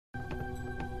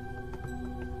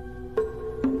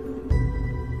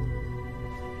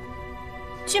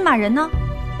骏马人呢？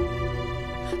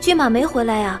骏马没回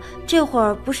来呀，这会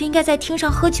儿不是应该在厅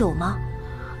上喝酒吗？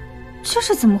这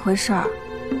是怎么回事？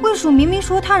魏蜀明明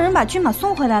说他人把骏马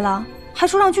送回来了，还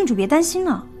说让郡主别担心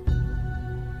呢。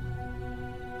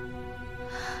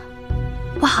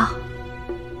不好，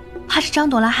怕是张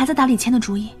朵拉还在打李谦的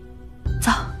主意。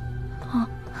走。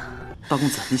大公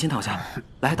子，您先躺下。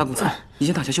来，大公子，你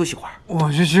先躺下休息会儿。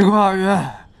我去西跨院。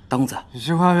大公子，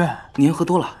西跨院，您喝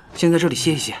多了，先在这里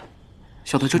歇一歇。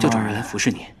小的这就找人来服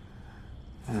侍您。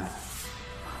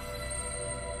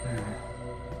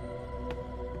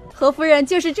何夫人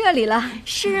就是这里了，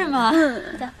是吗？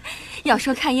要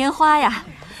说看烟花呀，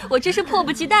我真是迫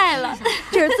不及待了。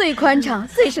这儿最宽敞，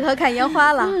最适合看烟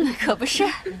花了。可不是。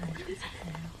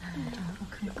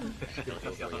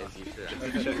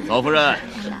老夫人，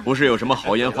不是有什么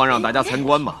好烟花让大家参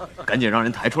观吗？赶紧让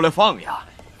人抬出来放呀！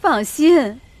放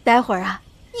心，待会儿啊，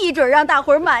一准让大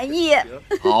伙儿满意。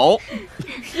好。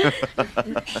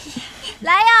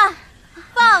来呀，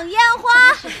放烟花！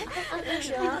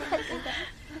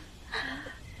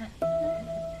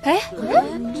哎，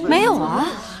没有啊？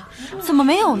怎么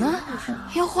没有呢？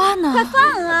烟花呢？快放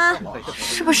啊！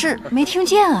是不是没听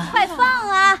见啊？快放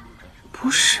啊！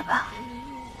不是吧？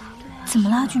怎么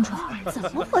了，郡主？怎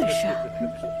么回事？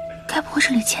该不会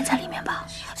是李谦在里面吧？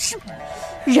是，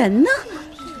人呢？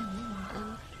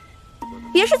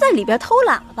别是在里边偷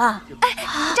懒了吧？哎，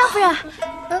张夫人，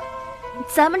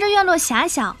咱们这院落狭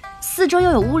小，四周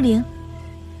又有屋陵，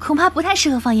恐怕不太适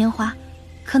合放烟花，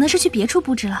可能是去别处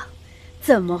布置了。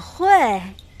怎么会？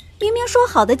明明说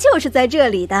好的就是在这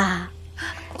里的。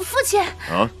父亲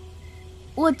啊，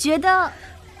我觉得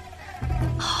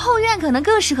后院可能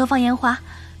更适合放烟花，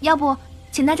要不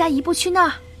请大家移步去那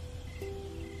儿。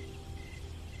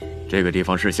这个地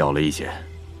方是小了一些，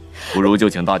不如就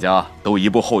请大家都移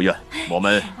步后院，我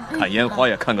们看烟花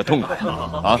也看个痛快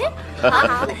啊！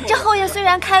好，这后院虽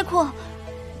然开阔，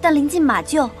但临近马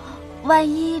厩，万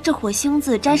一这火星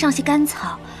子沾上些干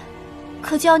草，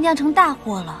可就要酿成大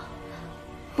祸了。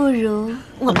不如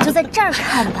我们就在这儿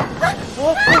看吧。不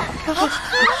能看，不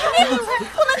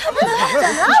能看！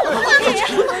怎么了？我不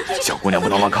能看！小姑娘不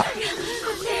能乱看。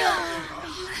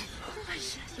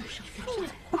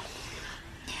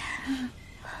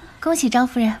恭喜张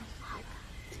夫人，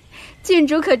郡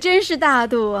主可真是大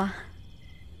度啊。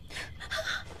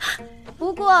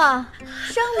不过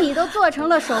生米都做成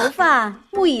了熟饭，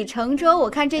木已成舟，我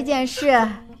看这件事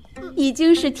已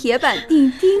经是铁板钉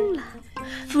钉了。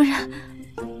夫人，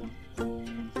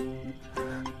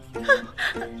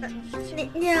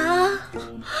娘，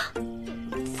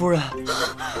夫人。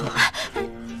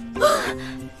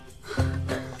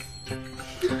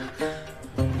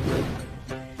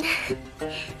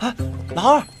哎，兰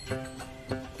儿，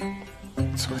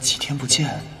怎么几天不见，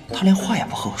他连话也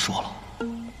不和我说了？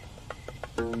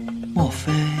莫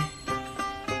非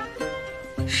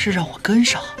是让我跟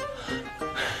上？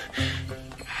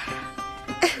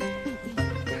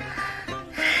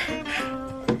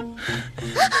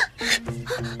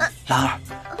兰儿，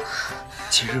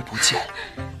几日不见，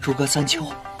如隔三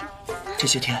秋。这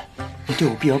些天你对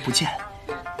我避而不见，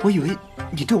我以为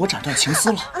你对我斩断情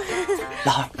丝了。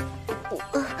兰儿，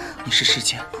你是世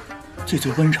间最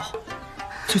温柔、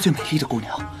最美丽的姑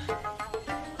娘，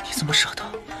你怎么舍得？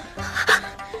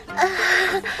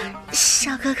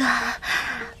少哥哥，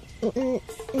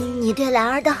你对兰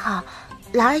儿的好，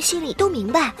兰儿心里都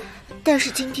明白。但是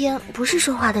今天不是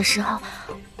说话的时候，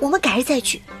我们改日再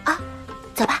去啊。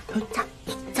走吧，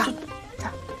走。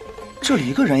这里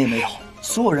一个人也没有，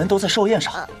所有人都在寿宴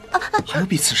上，还有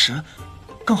比此时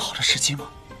更好的时机吗？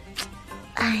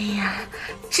哎呀，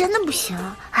真的不行！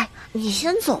哎，你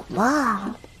先走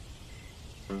嘛。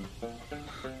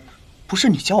不是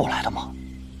你叫我来的吗？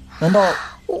难道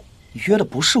你约的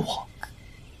不是我？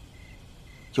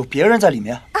有别人在里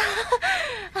面？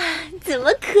怎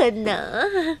么可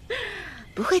能？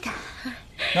不会的。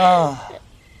那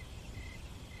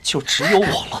就只有我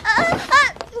了。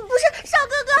不是，少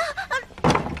哥哥。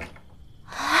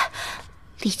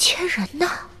李谦人呢？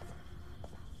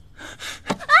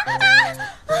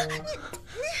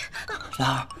兰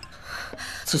儿，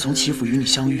自从齐府与你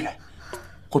相遇，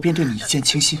我便对你一见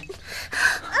倾心。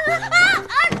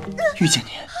遇见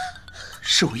你，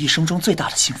是我一生中最大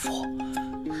的幸福。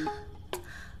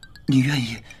你愿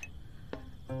意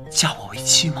嫁我为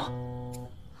妻吗？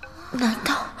难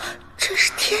道这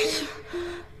是天意？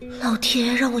老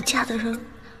天让我嫁的人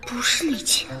不是李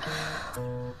谦，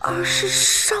而是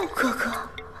少哥哥。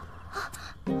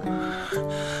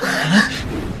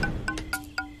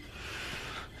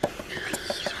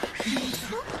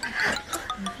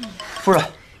夫人，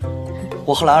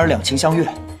我和兰儿两情相悦，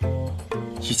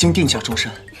已经定下终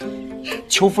身。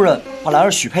邱夫人把兰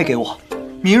儿许配给我，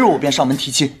明日我便上门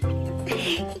提亲。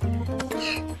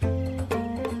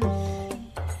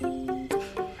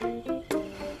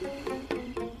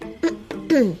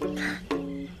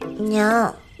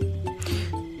娘，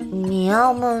你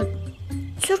要么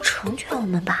就成全我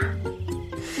们吧。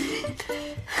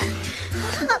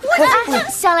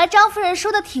想来张夫人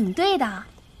说的挺对的，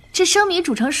这生米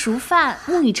煮成熟饭，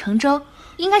木已成舟，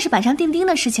应该是板上钉钉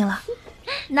的事情了。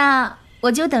那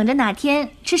我就等着哪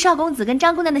天吃少公子跟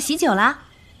张姑娘的喜酒啦。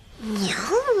娘，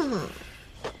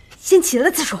先起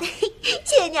了再说。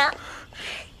谢谢娘。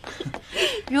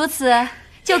如此，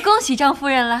就恭喜张夫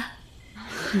人了。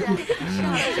谢谢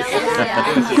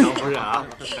张夫人啊！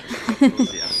哎呀，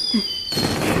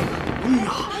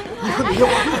你看你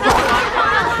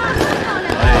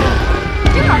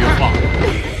烟花又放了！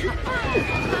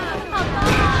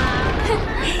真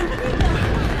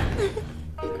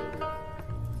好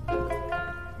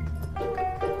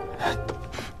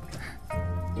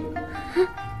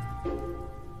看。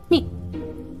你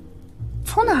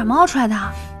从哪儿冒出来的？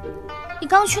你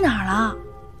刚去哪儿了？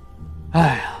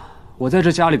哎呀，我在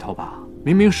这家里头吧，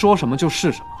明明说什么就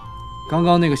是什么。刚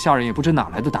刚那个下人也不知哪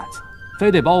来的胆子，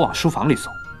非得把我往书房里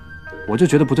送，我就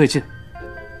觉得不对劲。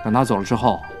等他走了之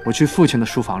后，我去父亲的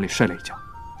书房里睡了一觉。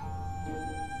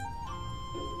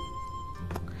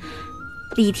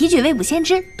李提举未卜先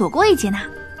知，躲过一劫呢。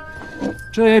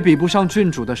这也比不上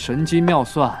郡主的神机妙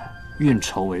算，运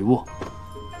筹帷幄。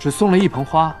只送了一盆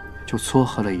花，就撮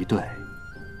合了一对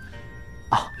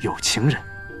有情人。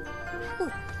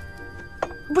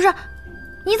不是，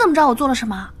你怎么知道我做了什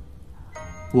么？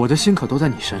我的心可都在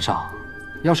你身上，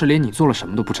要是连你做了什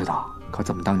么都不知道，可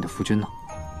怎么当你的夫君呢？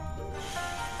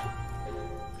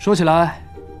说起来，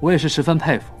我也是十分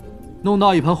佩服，弄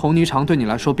到一盆红泥肠对你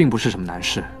来说并不是什么难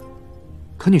事，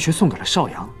可你却送给了少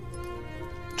阳，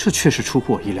这确实出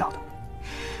乎我意料的。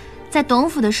在董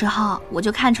府的时候，我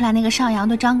就看出来那个少阳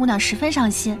对张姑娘十分上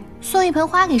心，送一盆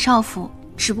花给少府，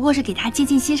只不过是给她接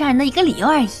近心上人的一个理由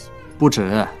而已。不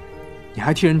止，你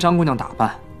还替人张姑娘打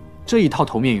扮，这一套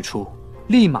头面一出，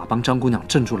立马帮张姑娘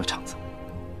镇住了场子。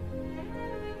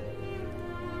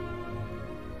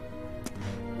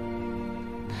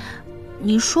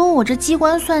你说我这机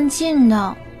关算尽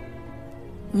的，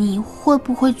你会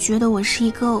不会觉得我是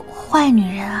一个坏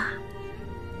女人啊？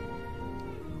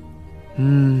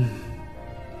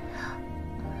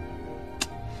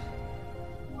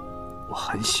我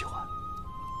很喜欢。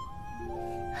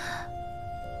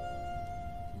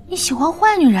你喜欢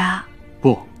坏女人啊？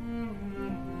不，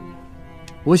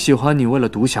我喜欢你为了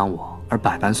独享我而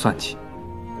百般算计。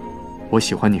我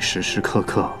喜欢你时时刻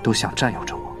刻都想占有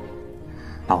着我，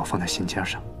把我放在心尖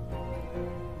上。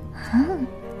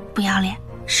不要脸，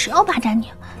谁要霸占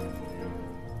你？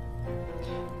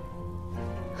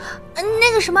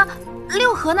那个什么，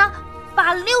六合呢？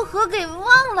把六合给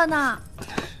忘了呢。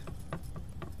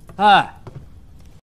哎，